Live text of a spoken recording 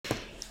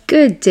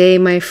Good day,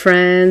 my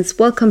friends.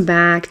 Welcome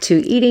back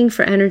to Eating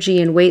for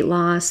Energy and Weight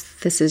Loss.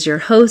 This is your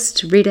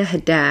host, Rita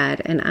Haddad,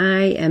 and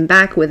I am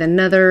back with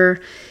another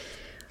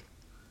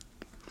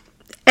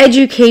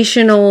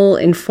educational,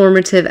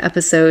 informative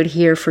episode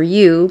here for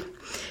you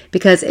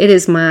because it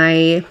is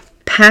my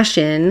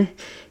passion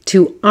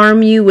to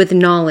arm you with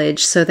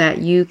knowledge so that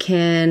you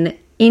can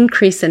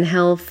increase in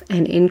health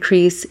and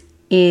increase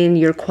in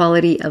your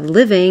quality of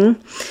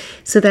living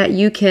so that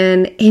you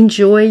can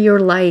enjoy your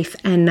life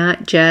and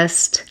not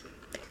just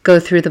go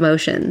through the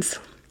motions.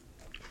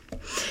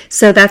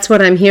 So that's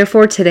what I'm here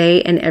for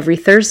today and every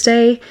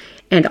Thursday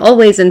and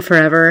always and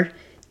forever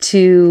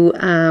to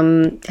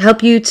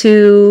help you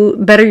to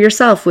better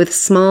yourself with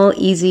small,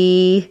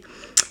 easy,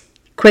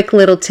 quick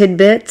little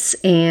tidbits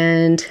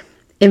and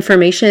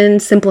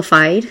information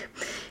simplified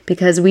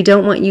because we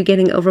don't want you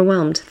getting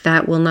overwhelmed.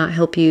 That will not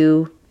help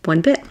you one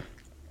bit.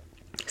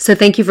 So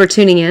thank you for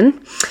tuning in.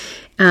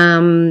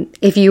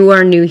 If you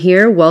are new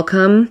here,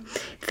 welcome.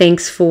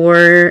 Thanks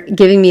for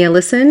giving me a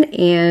listen,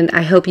 and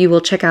I hope you will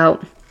check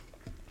out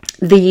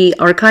the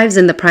archives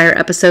and the prior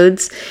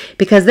episodes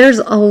because there's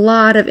a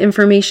lot of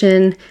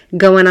information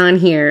going on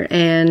here,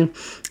 and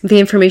the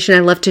information I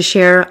love to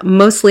share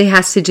mostly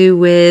has to do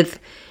with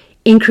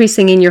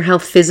increasing in your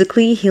health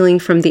physically, healing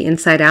from the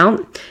inside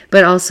out,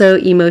 but also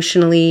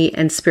emotionally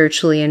and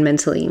spiritually and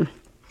mentally.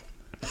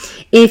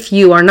 If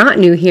you are not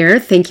new here,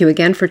 thank you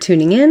again for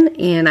tuning in,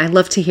 and I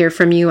love to hear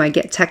from you. I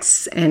get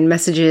texts and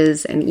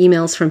messages and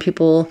emails from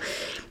people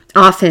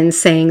often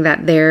saying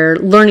that they're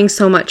learning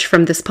so much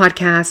from this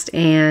podcast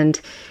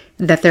and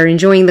that they're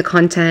enjoying the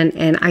content,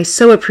 and I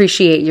so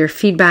appreciate your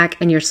feedback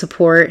and your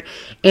support,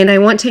 and I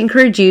want to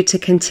encourage you to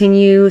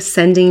continue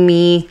sending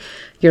me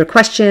your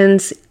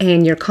questions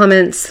and your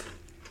comments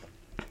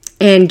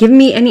and give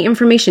me any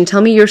information.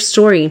 Tell me your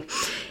story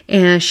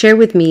and share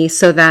with me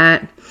so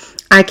that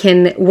I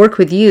can work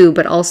with you,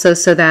 but also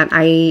so that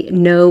I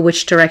know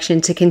which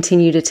direction to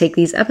continue to take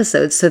these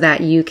episodes so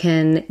that you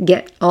can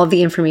get all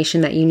the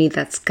information that you need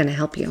that's going to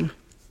help you.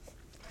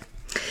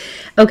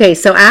 Okay,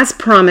 so as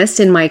promised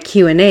in my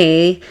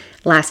Q&A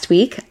last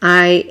week,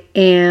 I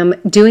am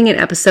doing an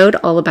episode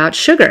all about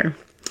sugar.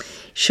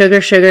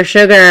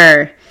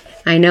 Sugar.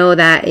 I know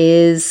that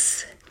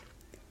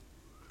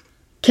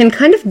can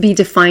kind of be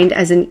defined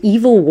as an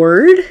evil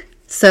word.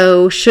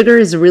 So sugar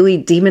is really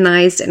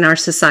demonized in our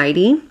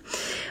society,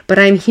 but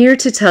I'm here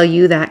to tell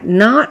you that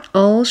not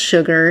all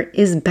sugar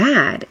is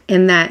bad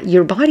and that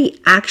your body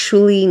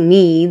actually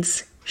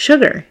needs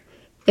sugar.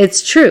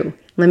 It's true.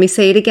 Let me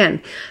say it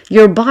again.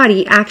 Your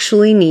body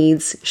actually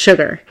needs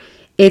sugar.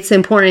 It's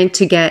important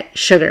to get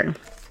sugar.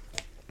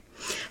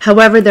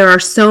 However, there are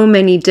so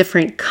many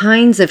different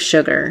kinds of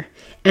sugar,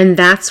 and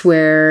that's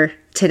where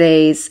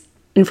today's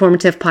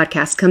informative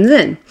podcast comes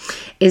in,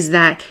 is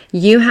that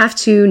you have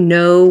to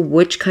know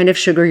which kind of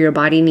sugar your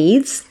body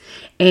needs.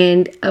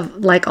 And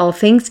like all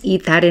things,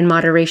 eat that in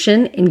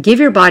moderation and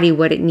give your body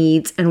what it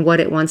needs and what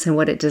it wants and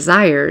what it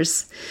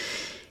desires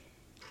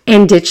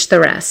and ditch the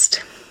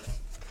rest.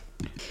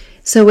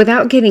 So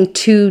without getting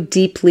too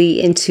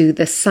deeply into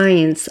the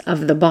science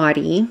of the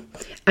body,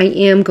 I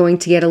am going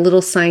to get a little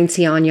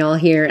sciencey on y'all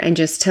here and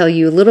just tell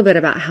you a little bit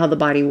about how the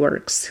body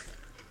works.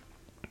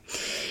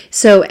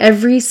 So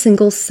every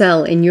single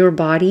cell in your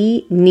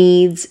body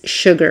needs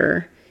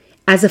sugar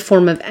as a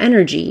form of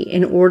energy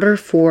in order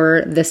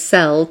for the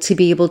cell to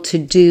be able to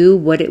do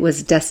what it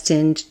was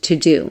destined to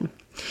do.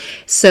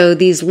 So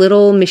these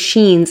little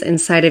machines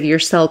inside of your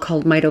cell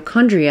called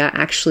mitochondria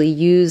actually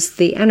use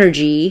the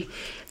energy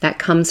that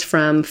comes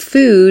from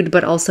food,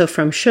 but also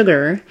from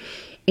sugar,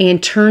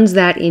 and turns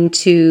that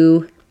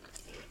into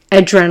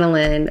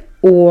adrenaline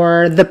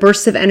or the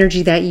burst of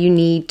energy that you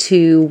need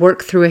to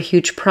work through a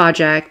huge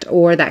project,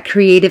 or that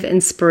creative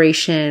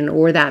inspiration,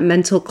 or that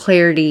mental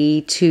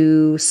clarity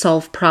to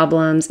solve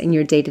problems in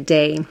your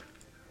day-to-day.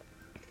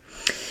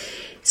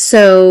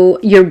 So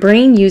your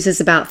brain uses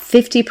about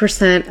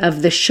 50%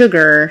 of the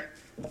sugar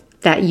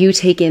that you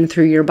take in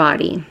through your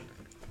body,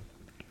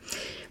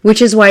 which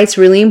is why it's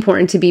really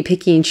important to be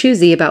picky and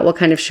choosy about what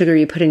kind of sugar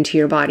you put into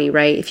your body,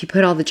 right? If you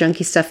put all the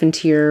junky stuff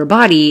into your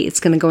body,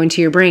 it's going to go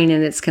into your brain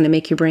and it's going to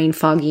make your brain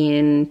foggy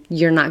and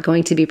you're not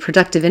going to be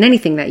productive in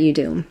anything that you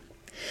do.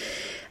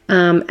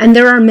 And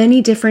there are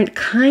many different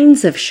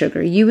kinds of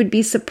sugar. You would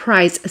be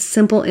surprised. A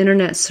simple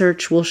internet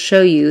search will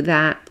show you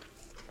that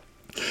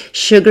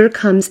sugar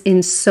comes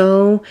in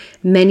so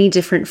many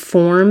different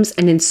forms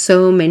and in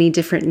so many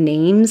different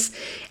names.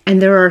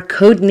 And there are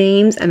code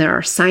names and there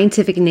are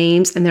scientific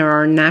names and there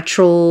are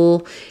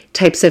natural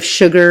types of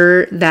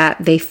sugar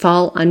that they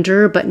fall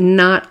under, but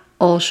not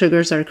all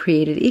sugars are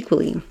created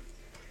equally.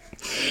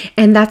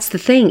 And that's the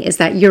thing, is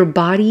that your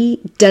body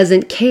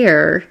doesn't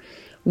care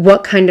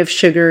what kind of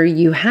sugar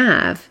you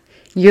have.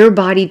 Your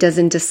body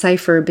doesn't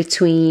decipher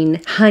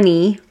between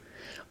honey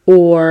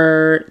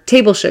or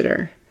table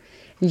sugar.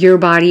 Your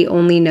body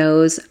only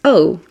knows,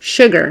 oh,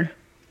 sugar.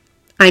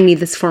 I need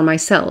this for my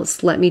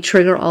cells. Let me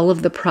trigger all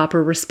of the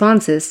proper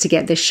responses to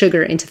get this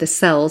sugar into the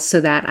cells so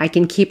that I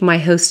can keep my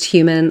host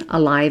human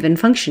alive and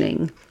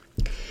functioning.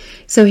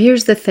 So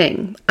here's the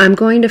thing. I'm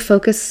going to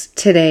focus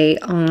today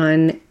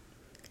on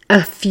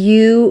a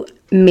few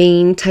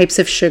main types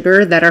of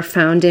sugar that are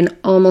found in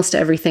almost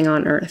everything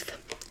on Earth.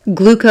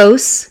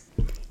 Glucose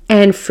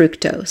and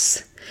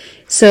fructose.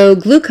 So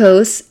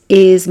glucose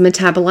is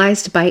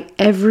metabolized by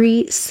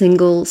every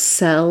single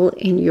cell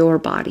in your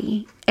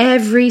body.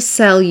 Every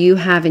cell you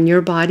have in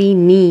your body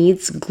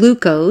needs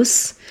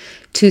glucose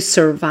to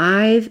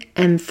survive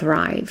and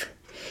thrive.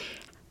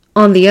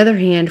 On the other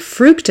hand,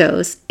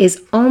 fructose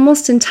is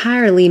almost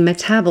entirely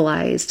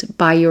metabolized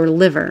by your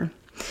liver.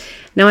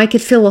 Now, I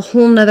could fill a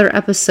whole nother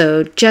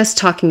episode just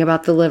talking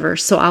about the liver,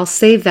 so I'll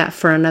save that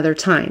for another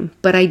time.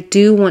 But I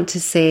do want to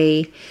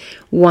say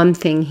one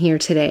thing here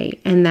today,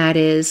 and that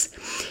is,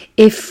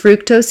 if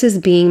fructose is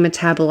being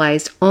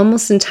metabolized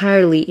almost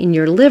entirely in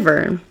your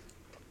liver,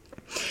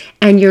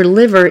 and your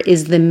liver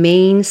is the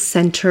main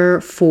center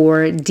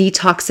for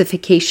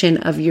detoxification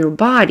of your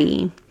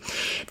body,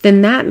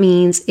 then that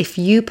means if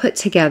you put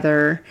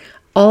together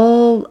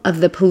all of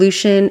the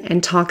pollution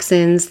and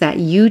toxins that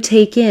you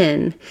take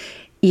in,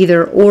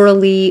 either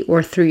orally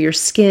or through your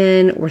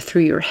skin or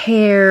through your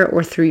hair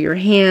or through your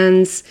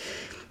hands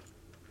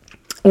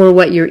or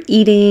what you're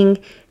eating,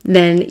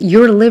 then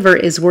your liver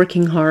is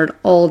working hard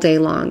all day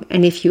long.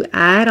 And if you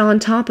add on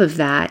top of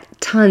that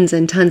tons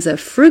and tons of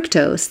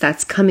fructose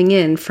that's coming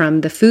in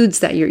from the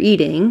foods that you're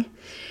eating,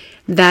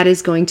 that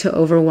is going to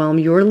overwhelm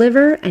your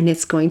liver and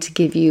it's going to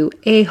give you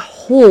a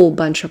whole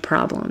bunch of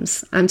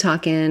problems. I'm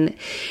talking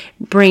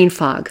brain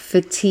fog,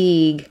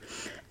 fatigue,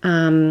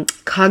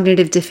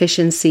 cognitive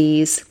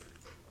deficiencies,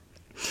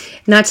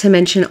 not to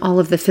mention all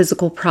of the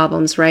physical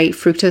problems, right?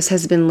 Fructose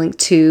has been linked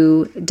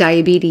to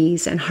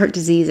diabetes and heart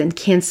disease and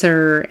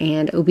cancer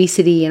and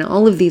obesity and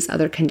all of these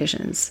other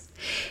conditions.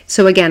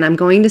 So again, I'm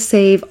going to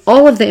save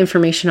all of the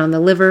information on the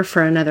liver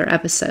for another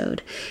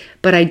episode,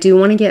 but I do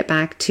want to get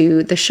back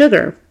to the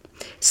sugar.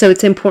 So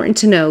it's important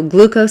to know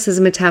glucose is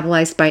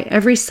metabolized by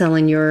every cell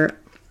in your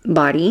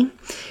body.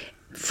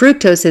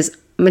 Fructose is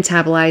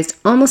metabolized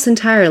almost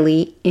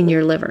entirely in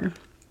your liver.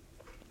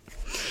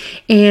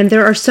 And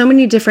there are so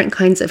many different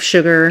kinds of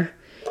sugar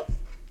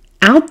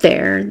out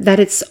there that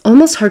it's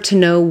almost hard to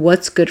know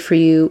what's good for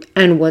you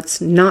and what's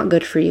not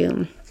good for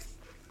you.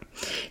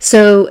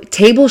 So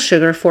table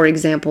sugar, for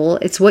example,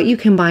 it's what you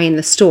can buy in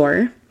the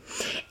store.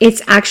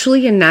 It's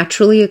actually a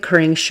naturally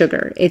occurring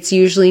sugar. It's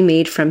usually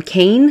made from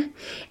cane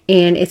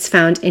and it's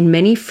found in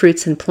many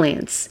fruits and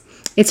plants.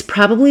 It's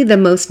probably the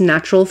most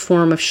natural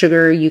form of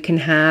sugar you can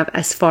have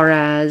as far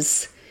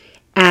as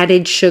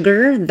added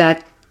sugar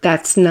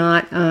that's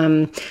not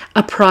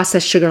a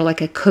processed sugar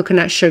like a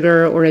coconut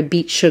sugar or a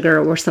beet sugar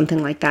or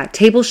something like that.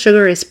 Table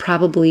sugar is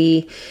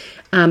probably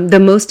the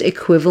most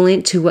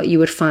equivalent to what you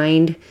would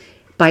find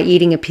by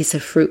eating a piece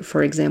of fruit,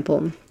 for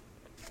example.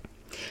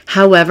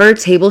 However,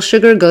 table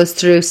sugar goes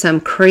through some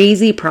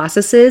crazy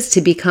processes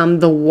to become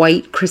the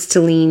white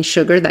crystalline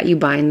sugar that you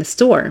buy in the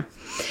store.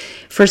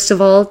 First of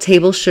all,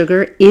 table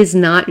sugar is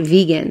not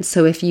vegan.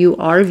 So if you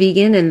are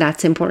vegan and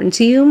that's important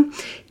to you,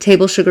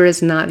 table sugar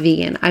is not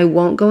vegan. I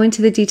won't go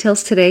into the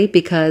details today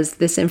because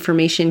this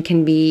information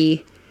can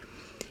be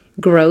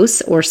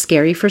gross or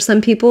scary for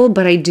some people,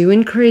 but I do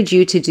encourage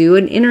you to do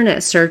an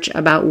internet search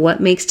about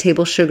what makes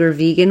table sugar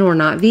vegan or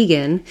not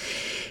vegan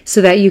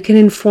so that you can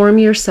inform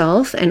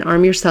yourself and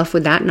arm yourself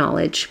with that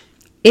knowledge.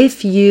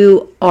 If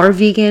you are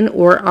vegan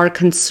or are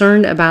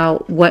concerned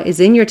about what is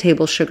in your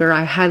table sugar,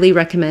 I highly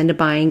recommend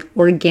buying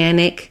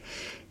organic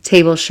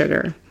table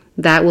sugar.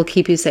 That will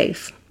keep you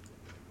safe.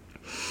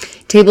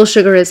 Table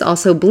sugar is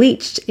also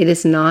bleached. It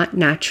is not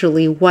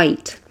naturally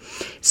white.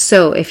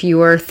 So if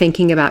you are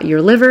thinking about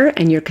your liver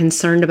and you're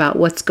concerned about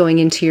what's going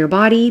into your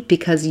body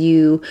because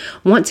you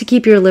want to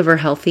keep your liver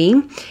healthy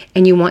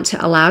and you want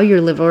to allow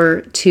your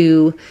liver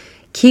to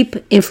keep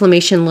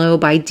inflammation low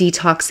by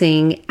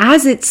detoxing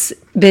as it's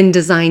been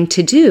designed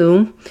to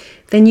do,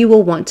 then you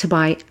will want to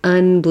buy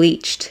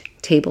unbleached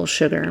table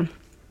sugar.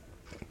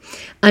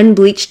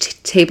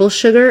 Unbleached table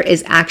sugar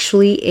is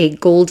actually a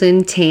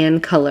golden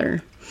tan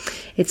color.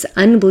 It's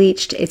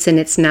unbleached, it's in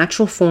its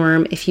natural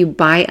form. If you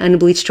buy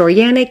unbleached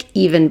organic,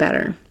 even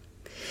better.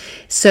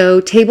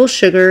 So table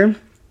sugar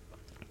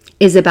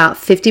is about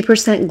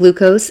 50%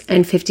 glucose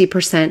and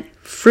 50%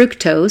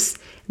 fructose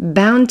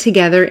bound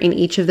together in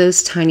each of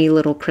those tiny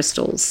little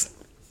crystals.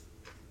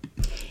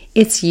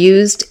 It's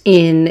used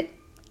in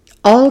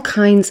all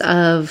kinds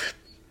of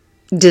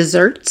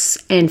desserts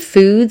and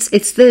foods.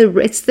 It's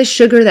the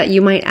sugar that you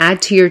might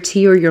add to your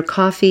tea or your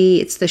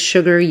coffee. It's the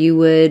sugar you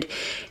would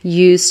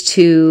use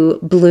to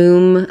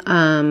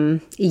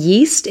bloom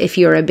yeast if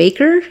you're a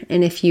baker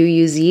and if you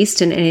use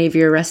yeast in any of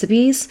your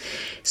recipes.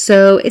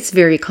 So it's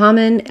very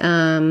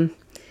common.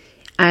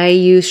 I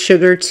use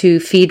sugar to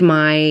feed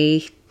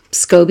my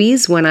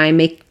scobies when I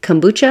make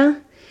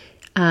kombucha.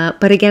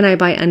 But again, I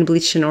buy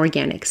unbleached and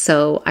organic,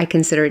 so I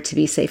consider it to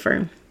be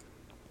safer.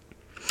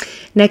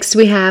 Next,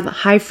 we have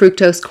high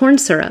fructose corn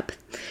syrup.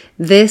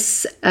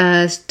 This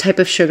type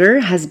of sugar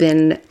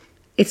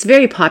it's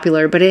very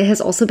popular, but it has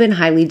also been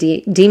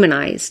highly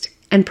demonized,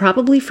 and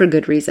probably for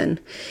good reason.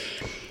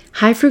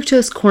 High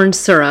fructose corn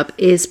syrup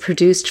is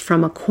produced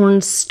from a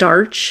corn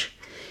starch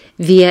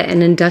via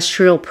an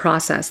industrial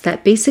process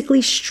that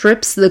basically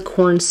strips the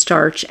corn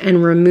starch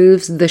and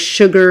removes the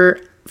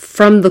sugar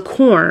from the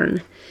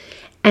corn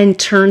and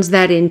turns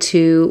that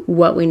into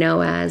what we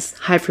know as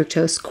high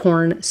fructose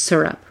corn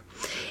syrup.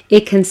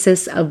 It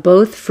consists of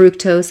both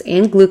fructose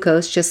and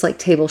glucose, just like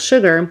table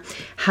sugar.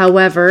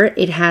 However,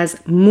 it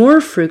has more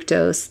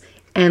fructose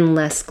and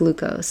less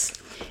glucose.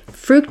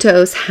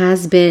 Fructose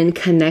has been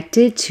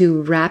connected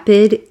to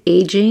rapid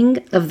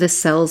aging of the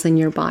cells in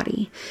your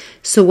body.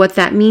 So what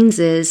that means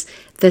is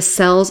the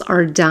cells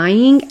are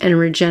dying and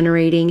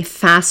regenerating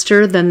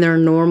faster than their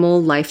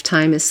normal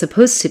lifetime is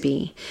supposed to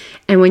be.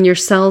 And when your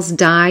cells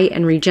die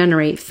and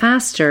regenerate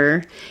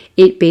faster,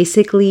 it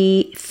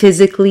basically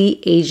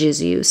physically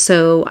ages you.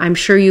 So I'm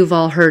sure you've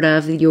all heard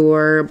of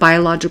your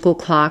biological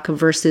clock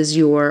versus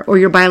your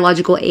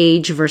biological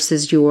age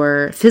versus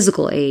your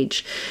physical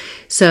age.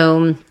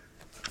 So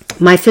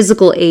my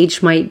physical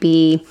age might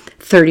be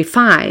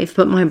 35,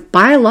 but my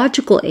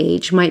biological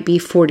age might be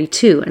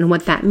 42. And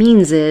what that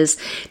means is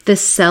the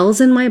cells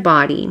in my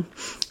body,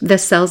 the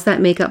cells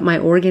that make up my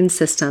organ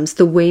systems,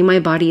 the way my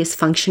body is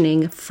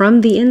functioning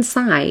from the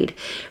inside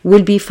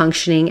would be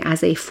functioning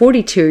as a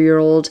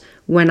 42-year-old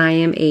when I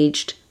am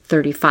aged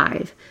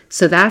 35.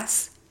 So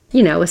that's, a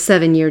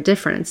 7-year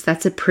difference.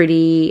 That's a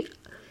pretty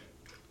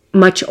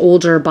much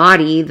older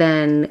body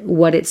than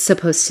what it's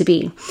supposed to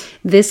be.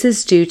 This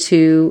is due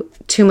to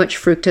too much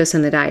fructose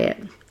in the diet.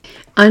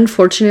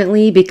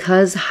 Unfortunately,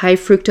 because high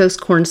fructose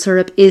corn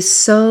syrup is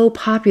so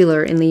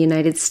popular in the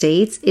United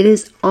States, it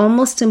is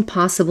almost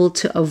impossible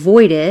to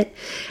avoid it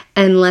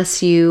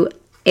unless you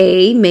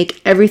A,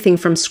 make everything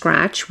from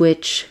scratch,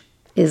 which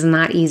is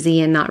not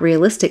easy and not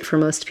realistic for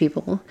most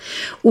people,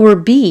 or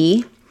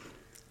B,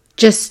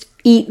 just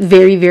eat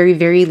very, very,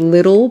 very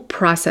little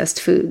processed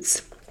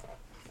foods.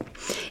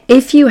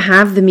 If you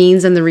have the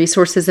means and the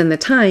resources and the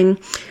time,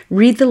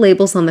 read the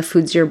labels on the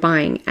foods you're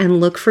buying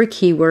and look for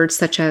keywords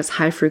such as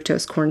high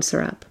fructose corn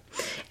syrup.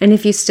 And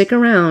if you stick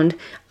around,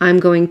 I'm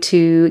going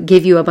to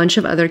give you a bunch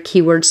of other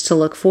keywords to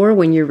look for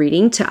when you're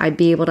reading to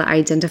be able to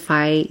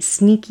identify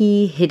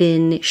sneaky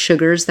hidden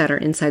sugars that are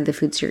inside the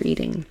foods you're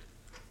eating.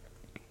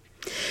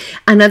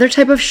 Another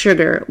type of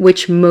sugar,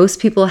 which most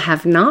people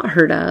have not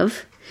heard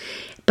of,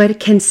 but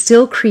it can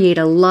still create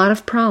a lot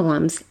of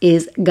problems,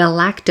 is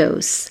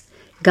galactose.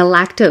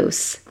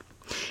 Galactose.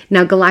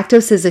 Now,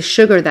 galactose is a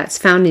sugar that's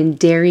found in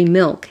dairy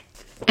milk.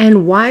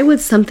 And why would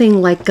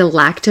something like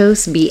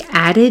galactose be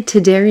added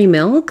to dairy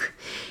milk?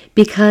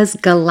 Because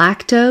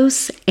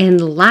galactose and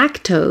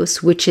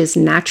lactose, which is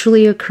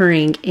naturally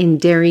occurring in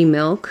dairy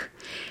milk,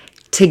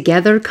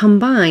 together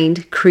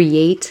combined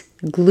create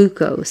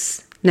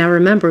glucose. Now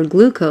remember,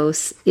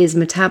 glucose is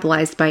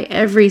metabolized by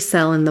every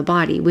cell in the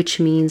body,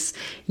 which means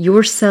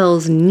your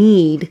cells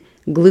need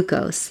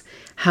glucose.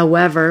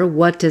 However,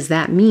 what does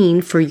that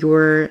mean for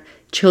your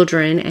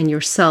children and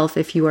yourself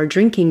if you are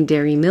drinking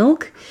dairy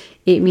milk?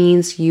 It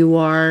means you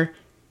are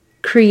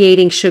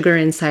creating sugar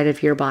inside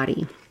of your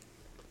body.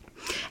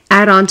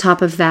 Add on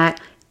top of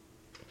that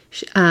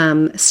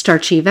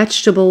starchy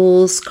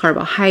vegetables,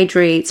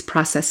 carbohydrates,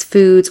 processed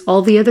foods,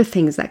 all the other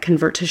things that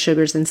convert to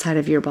sugars inside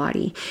of your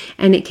body,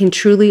 and it can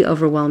truly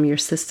overwhelm your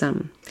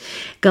system.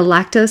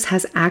 Galactose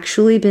has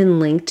actually been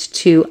linked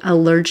to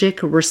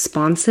allergic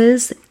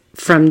responses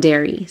from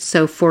dairy.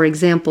 So for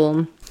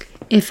example,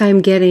 if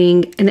I'm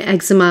getting an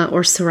eczema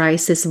or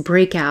psoriasis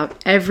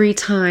breakout every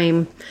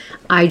time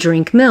I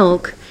drink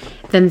milk,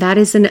 then that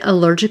is an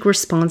allergic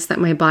response that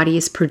my body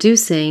is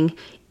producing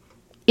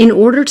in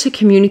order to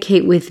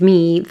communicate with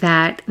me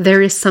that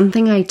there is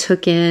something I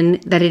took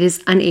in that it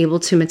is unable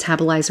to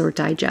metabolize or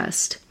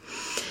digest.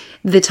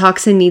 The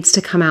toxin needs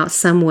to come out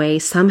some way,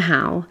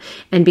 somehow,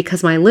 and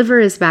because my liver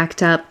is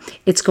backed up,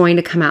 it's going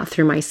to come out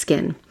through my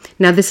skin.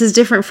 Now, this is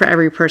different for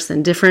every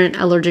person. Different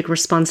allergic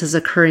responses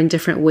occur in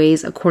different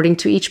ways according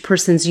to each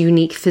person's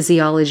unique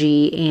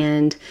physiology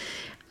and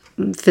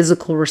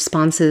physical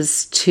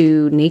responses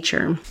to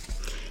nature.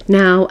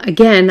 Now,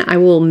 again, I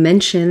will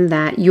mention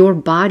that your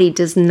body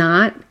does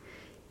not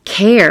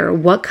care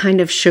what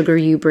kind of sugar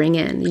you bring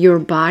in. Your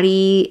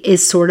body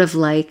is sort of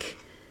like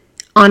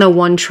on a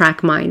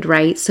one-track mind,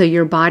 right? So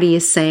your body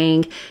is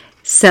saying,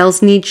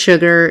 cells need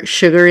sugar,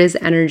 sugar is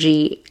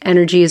energy,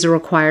 energy is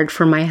required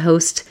for my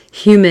host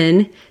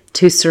human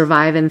to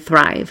survive and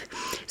thrive.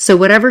 So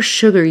whatever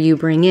sugar you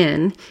bring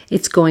in,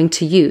 it's going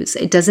to use.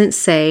 It doesn't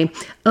say,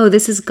 oh,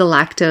 this is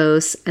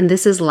galactose, and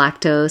this is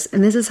lactose,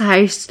 and this is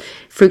high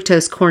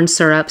fructose corn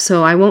syrup,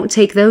 so I won't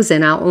take those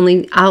in. I'll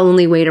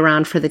only wait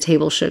around for the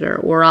table sugar,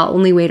 or I'll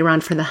only wait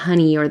around for the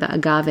honey or the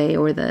agave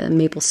or the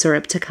maple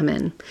syrup to come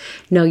in.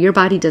 No, your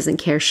body doesn't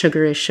care.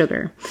 Sugar is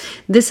sugar.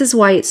 This is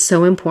why it's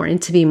so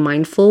important to be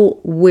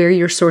mindful where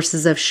your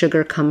sources of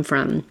sugar come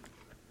from.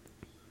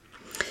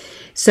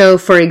 So,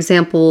 for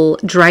example,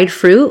 dried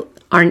fruit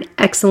are an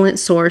excellent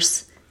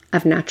source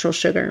of natural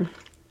sugar.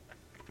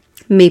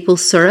 Maple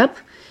syrup,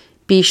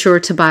 be sure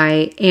to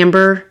buy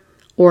amber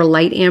or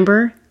light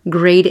amber,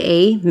 grade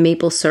A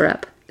maple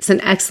syrup. It's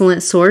an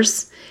excellent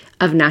source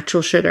of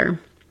natural sugar.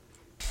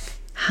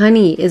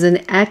 Honey is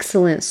an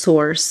excellent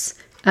source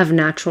of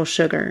natural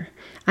sugar.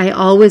 I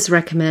always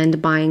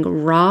recommend buying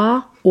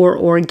raw or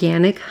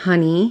organic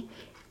honey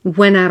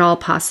when at all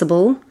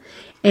possible,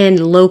 and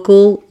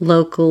local.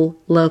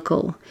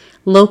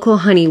 Local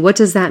honey, what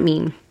does that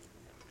mean?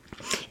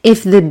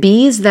 If the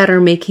bees that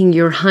are making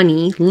your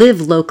honey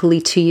live locally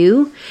to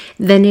you,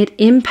 then it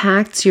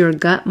impacts your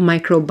gut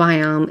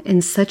microbiome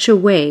in such a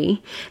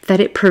way that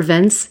it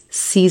prevents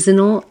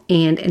seasonal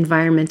and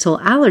environmental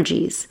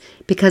allergies,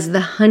 because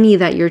the honey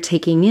that you're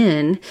taking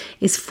in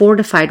is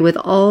fortified with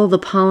all the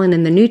pollen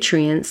and the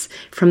nutrients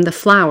from the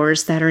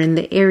flowers that are in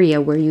the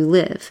area where you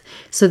live.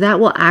 So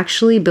that will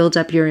actually build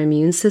up your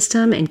immune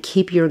system and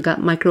keep your gut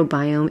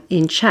microbiome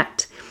in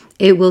check.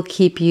 It will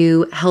keep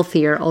you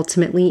healthier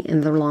ultimately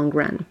in the long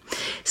run.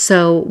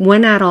 So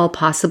when at all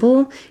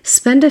possible,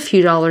 spend a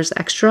few dollars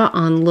extra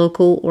on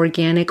local,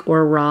 organic,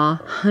 or raw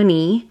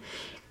honey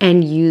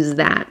and use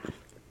that.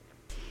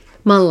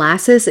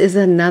 Molasses is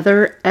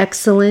another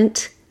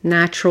excellent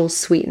natural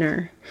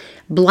sweetener.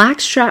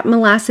 Blackstrap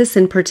molasses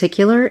in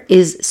particular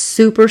is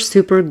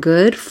super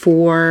good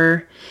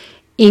for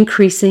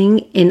increasing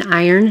in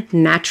iron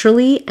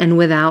naturally and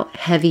without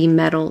heavy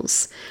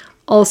metals.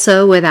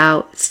 Also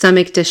without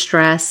stomach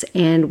distress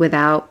and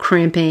without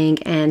cramping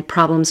and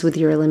problems with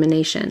your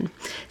elimination.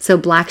 So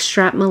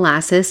blackstrap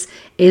molasses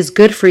is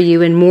good for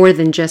you and more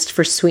than just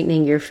for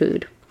sweetening your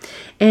food.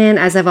 And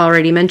as I've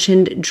already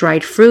mentioned,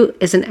 dried fruit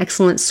is an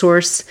excellent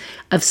source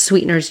of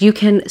sweeteners. You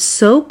can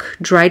soak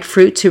dried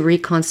fruit to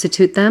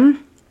reconstitute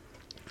them,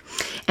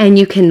 and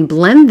you can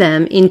blend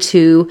them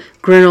into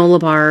granola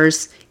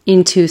bars,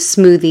 into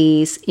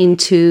smoothies,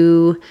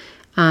 into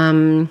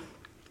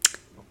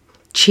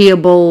chia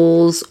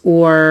bowls,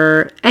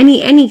 or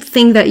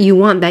anything that you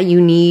want that you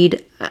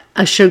need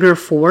a sugar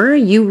for.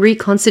 You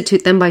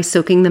reconstitute them by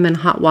soaking them in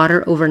hot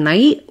water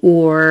overnight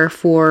or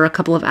for a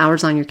couple of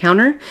hours on your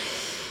counter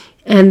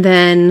and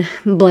then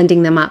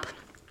blending them up.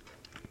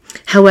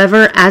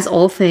 However, as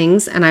all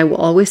things, and I will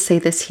always say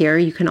this here,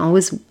 you can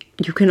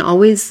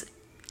always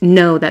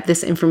know that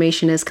this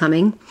information is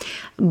coming.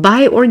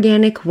 Buy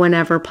organic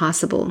whenever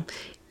possible.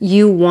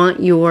 You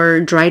want your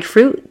dried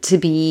fruit to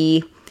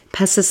be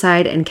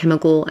pesticide and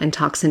chemical and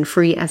toxin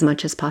free as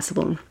much as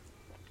possible.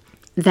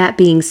 That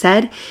being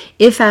said,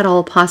 if at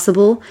all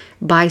possible,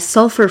 buy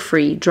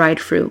sulfur-free dried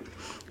fruit,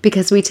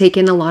 because we take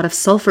in a lot of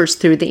sulfurs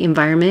through the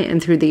environment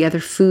and through the other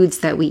foods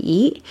that we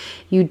eat.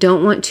 You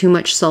don't want too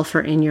much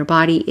sulfur in your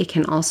body. It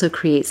can also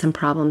create some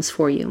problems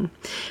for you.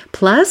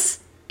 Plus,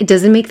 it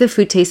doesn't make the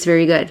food taste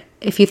very good.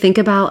 If you think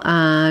about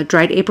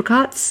dried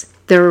apricots,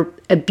 they're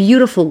a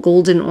beautiful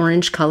golden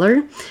orange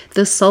color.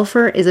 The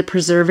sulfur is a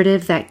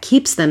preservative that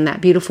keeps them that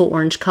beautiful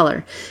orange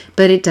color,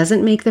 but it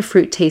doesn't make the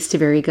fruit taste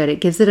very good. It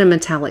gives it a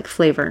metallic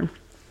flavor.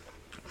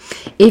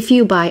 If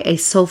you buy a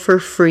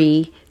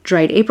sulfur-free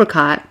dried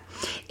apricot,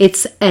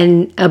 it's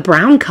a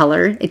brown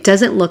color. It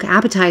doesn't look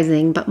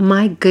appetizing, but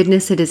my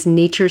goodness, it is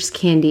nature's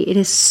candy. It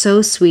is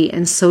so sweet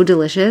and so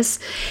delicious,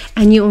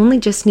 and you only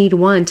just need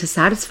one to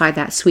satisfy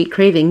that sweet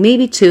craving,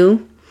 maybe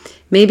two.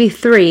 Maybe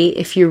three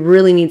if you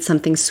really need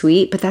something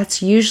sweet, but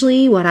that's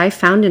usually what I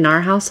found in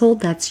our household.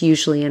 That's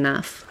usually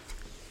enough.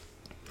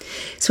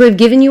 So I've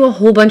given you a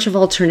whole bunch of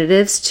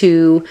alternatives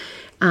to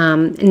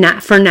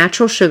for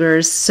natural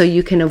sugars so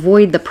you can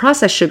avoid the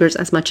processed sugars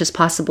as much as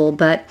possible.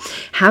 But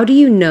how do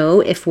you know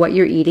if what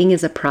you're eating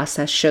is a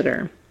processed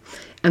sugar?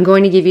 I'm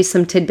going to give you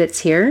some tidbits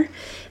here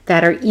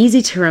that are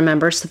easy to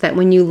remember so that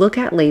when you look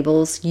at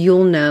labels,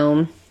 you'll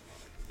know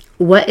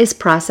what is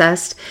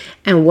processed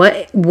and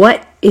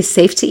what is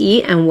safe to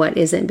eat and what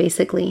isn't,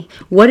 basically.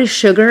 What is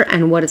sugar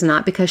and what is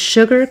not, because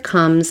sugar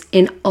comes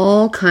in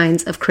all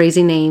kinds of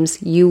crazy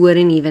names you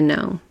wouldn't even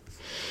know.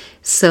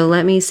 So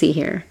let me see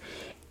here.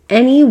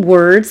 Any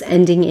words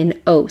ending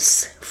in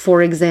 "ose,"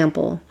 for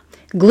example,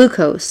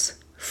 glucose,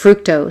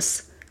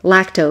 fructose,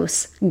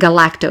 lactose,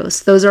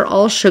 galactose. Those are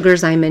all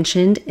sugars I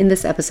mentioned in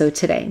this episode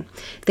today.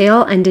 They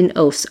all end in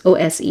ose,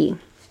 O-S-E.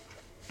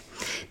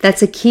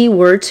 That's a key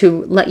word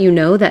to let you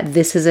know that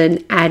this is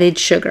an added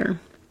sugar.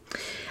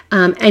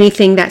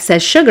 Anything that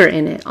says sugar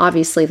in it,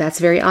 obviously, that's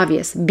very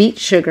obvious. Beet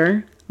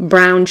sugar,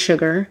 brown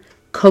sugar,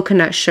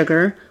 coconut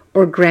sugar,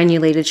 or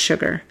granulated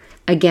sugar.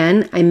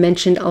 Again, I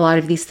mentioned a lot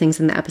of these things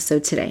in the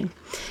episode today.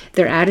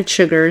 They're added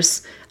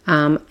sugars,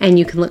 and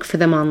you can look for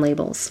them on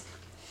labels.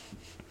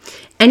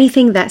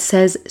 Anything that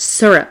says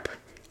syrup,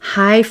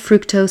 high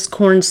fructose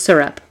corn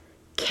syrup,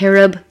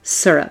 carob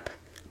syrup,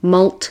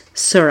 malt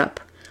syrup,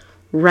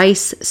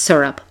 rice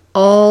syrup,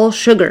 all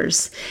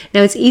sugars.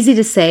 Now it's easy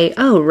to say,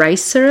 oh,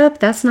 rice syrup,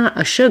 that's not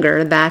a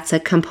sugar, that's a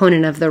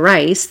component of the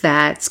rice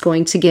that's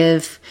going to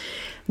give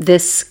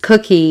this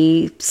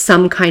cookie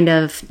some kind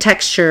of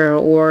texture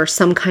or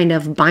some kind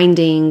of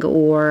binding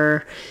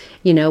or,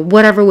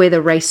 whatever way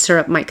the rice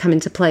syrup might come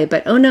into play.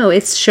 But oh no,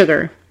 it's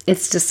sugar.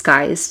 It's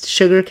disguised.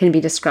 Sugar can be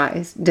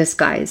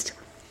disguised.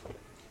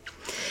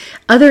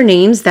 Other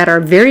names that are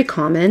very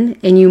common,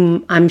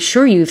 and I'm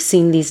sure you've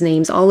seen these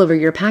names all over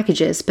your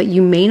packages, but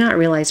you may not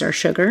realize are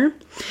sugar,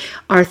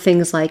 are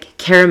things like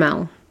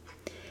caramel,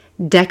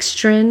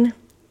 dextrin,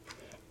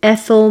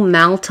 ethyl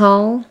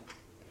maltol,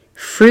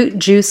 fruit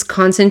juice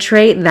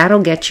concentrate.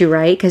 That'll get you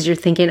right because you're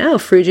thinking, oh,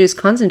 fruit juice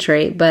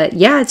concentrate. But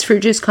yeah, it's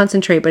fruit juice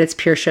concentrate, but it's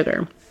pure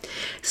sugar.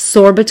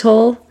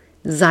 Sorbitol,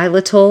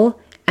 xylitol,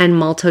 and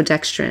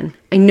maltodextrin.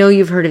 I know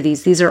you've heard of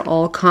these. These are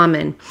all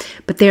common,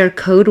 but they are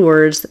code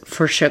words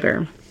for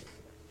sugar.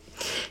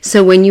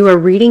 So when you are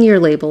reading your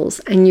labels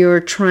and you're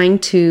trying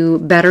to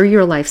better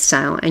your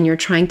lifestyle and you're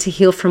trying to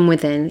heal from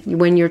within,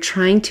 when you're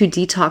trying to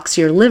detox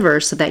your liver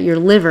so that your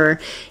liver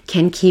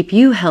can keep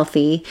you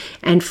healthy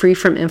and free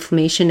from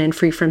inflammation and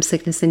free from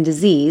sickness and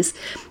disease,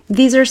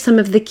 these are some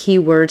of the key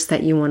words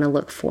that you want to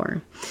look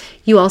for.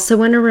 You also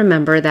want to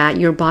remember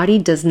that your body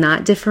does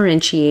not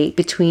differentiate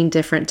between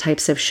different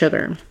types of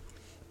sugar.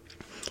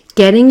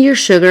 Getting your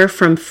sugar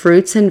from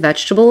fruits and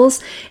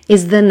vegetables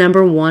is the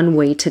number one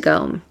way to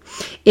go.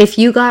 If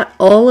you got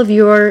all of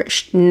your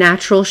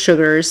natural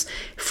sugars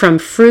from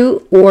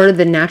fruit or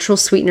the natural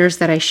sweeteners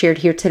that I shared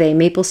here today,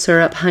 maple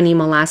syrup, honey,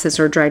 molasses,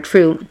 or dried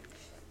fruit,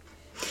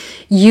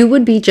 you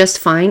would be just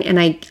fine. And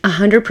I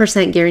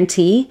 100%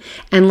 guarantee,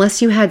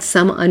 unless you had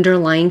some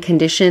underlying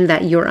condition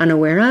that you're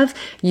unaware of,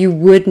 you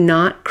would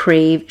not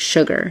crave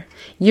sugar.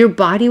 Your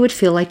body would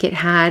feel like it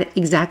had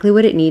exactly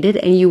what it needed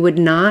and you would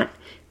not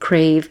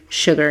crave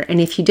sugar.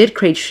 And if you did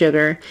crave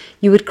sugar,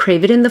 you would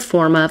crave it in the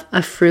form of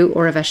a fruit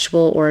or a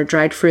vegetable or a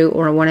dried fruit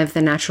or one of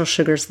the natural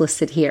sugars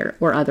listed here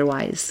or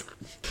otherwise.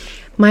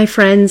 My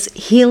friends,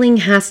 healing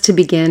has to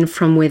begin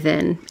from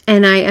within.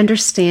 And I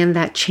understand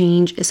that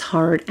change is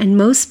hard and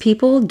most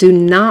people do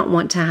not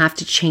want to have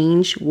to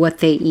change what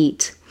they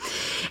eat.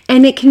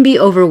 And it can be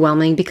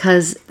overwhelming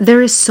because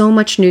there is so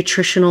much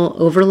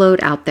nutritional overload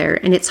out there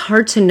and it's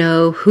hard to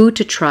know who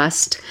to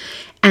trust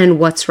and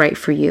what's right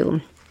for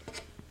you.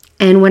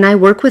 And when I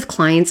work with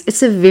clients,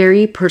 it's a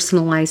very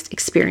personalized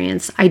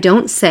experience. I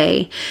don't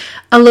say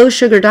a low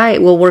sugar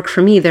diet will work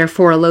for me,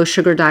 therefore a low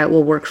sugar diet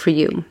will work for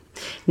you.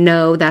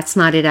 No, that's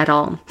not it at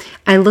all.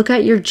 I look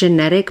at your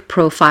genetic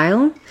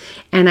profile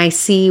and I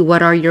see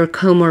what are your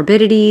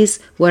comorbidities,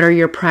 what are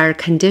your prior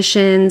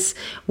conditions,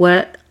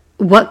 what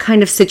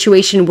kind of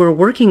situation we're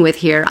working with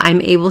here.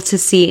 I'm able to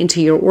see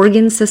into your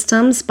organ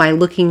systems by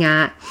looking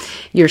at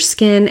your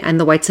skin and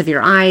the whites of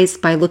your eyes,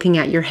 by looking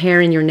at your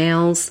hair and your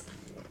nails.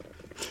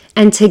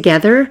 And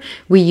together,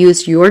 we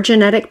use your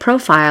genetic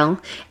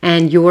profile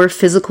and your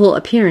physical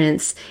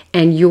appearance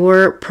and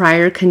your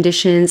prior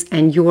conditions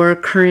and your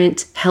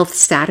current health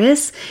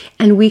status,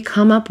 and we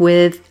come up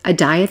with a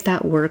diet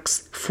that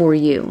works for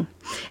you.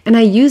 And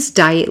I use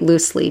diet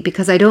loosely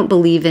because I don't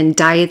believe in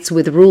diets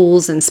with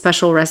rules and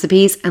special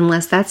recipes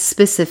unless that's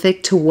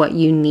specific to what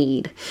you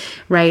need,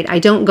 right? I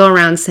don't go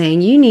around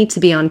saying you need to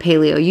be on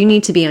paleo, you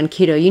need to be on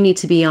keto, you need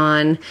to be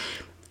on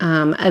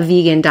a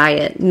vegan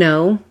diet.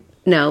 No,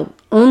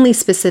 only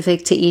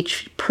specific to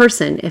each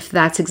person if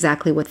that's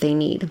exactly what they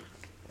need.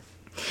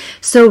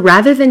 So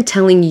rather than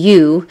telling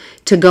you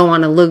to go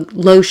on a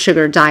low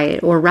sugar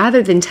diet or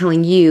rather than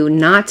telling you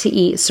not to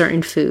eat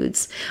certain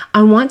foods,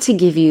 I want to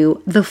give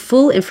you the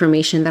full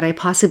information that I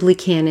possibly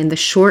can in the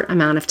short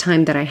amount of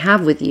time that I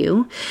have with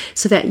you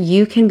so that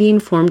you can be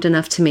informed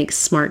enough to make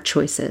smart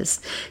choices.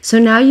 So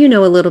now you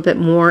know a little bit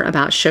more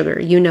about sugar.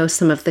 You know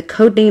some of the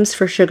code names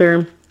for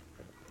sugar.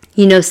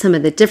 You know some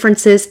of the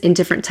differences in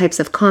different types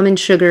of common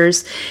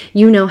sugars.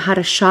 You know how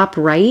to shop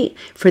right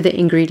for the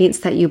ingredients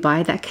that you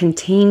buy that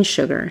contain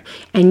sugar.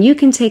 And you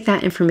can take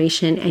that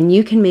information and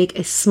you can make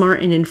a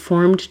smart and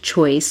informed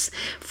choice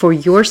for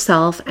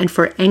yourself and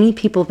for any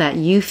people that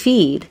you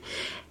feed,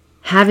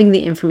 having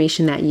the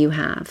information that you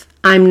have.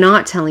 I'm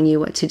not telling you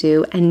what to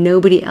do, and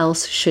nobody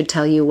else should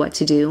tell you what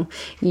to do.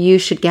 You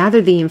should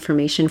gather the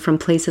information from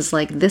places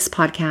like this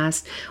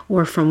podcast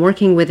or from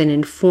working with an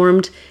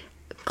informed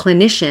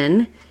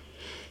clinician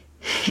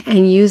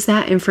and use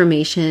that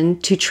information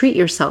to treat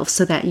yourself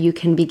so that you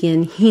can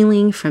begin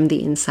healing from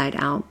the inside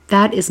out.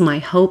 That is my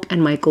hope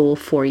and my goal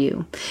for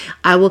you.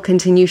 I will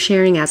continue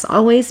sharing as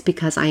always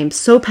because I am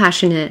so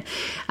passionate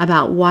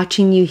about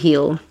watching you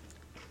heal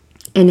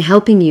and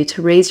helping you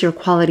to raise your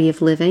quality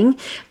of living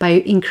by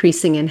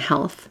increasing in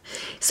health.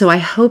 So I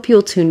hope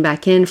you'll tune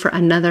back in for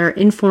another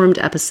informed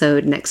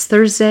episode next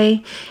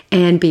Thursday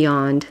and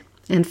beyond.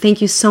 And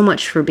thank you so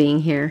much for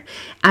being here.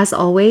 As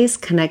always,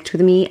 connect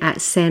with me at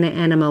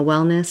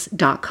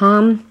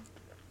santaanimawellness.com.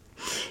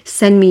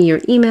 Send me your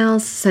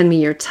emails, send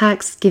me your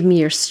texts, give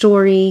me your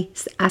story,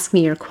 ask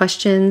me your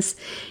questions,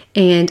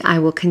 and I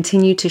will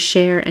continue to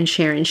share and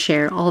share and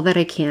share all that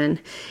I can.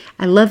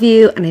 I love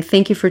you and I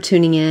thank you for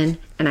tuning in,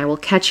 and I will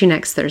catch you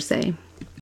next Thursday.